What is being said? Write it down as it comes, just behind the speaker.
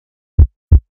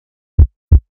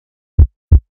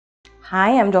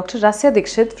Hi, I'm Dr. Rasya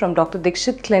Dixit from Dr.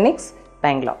 Dixit Clinics,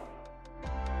 Bangalore.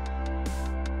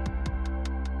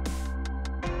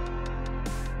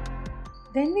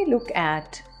 When we look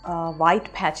at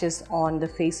white patches on the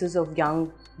faces of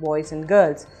young boys and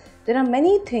girls, there are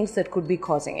many things that could be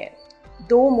causing it.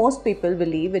 Though most people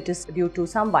believe it is due to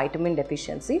some vitamin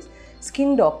deficiencies,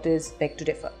 skin doctors beg to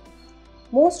differ.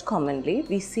 Most commonly,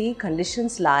 we see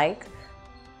conditions like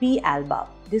P. alba.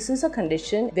 This is a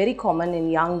condition very common in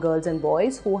young girls and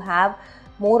boys who have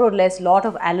more or less lot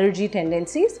of allergy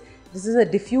tendencies. This is a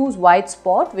diffuse white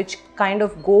spot which kind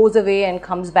of goes away and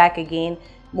comes back again,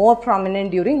 more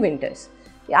prominent during winters.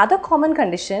 The other common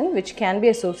condition which can be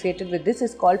associated with this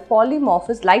is called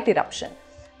polymorphous light eruption.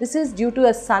 This is due to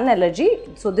a sun allergy,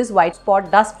 so this white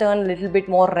spot does turn a little bit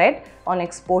more red on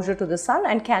exposure to the sun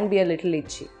and can be a little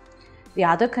itchy. The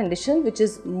other condition which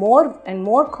is more and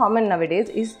more common nowadays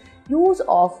is use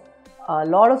of a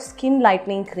lot of skin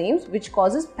lightening creams which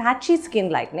causes patchy skin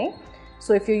lightening.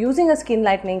 So if you're using a skin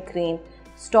lightening cream,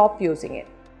 stop using it.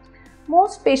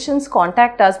 Most patients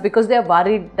contact us because they are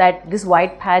worried that this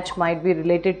white patch might be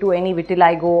related to any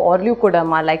vitiligo or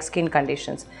leukoderma like skin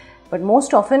conditions, but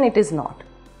most often it is not.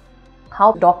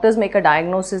 How doctors make a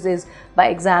diagnosis is by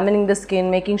examining the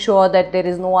skin, making sure that there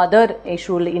is no other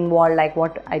issue involved like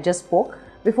what I just spoke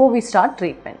before we start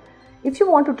treatment. If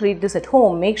you want to treat this at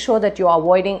home, make sure that you are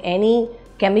avoiding any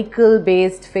chemical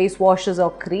based face washes or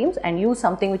creams and use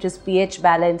something which is pH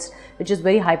balanced, which is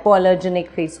very hypoallergenic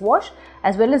face wash,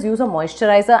 as well as use a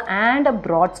moisturizer and a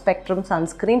broad spectrum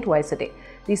sunscreen twice a day.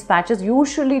 These patches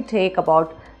usually take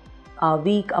about a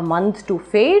week, a month to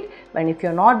fade, and if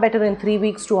you're not better in 3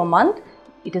 weeks to a month,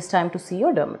 it is time to see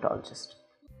your dermatologist.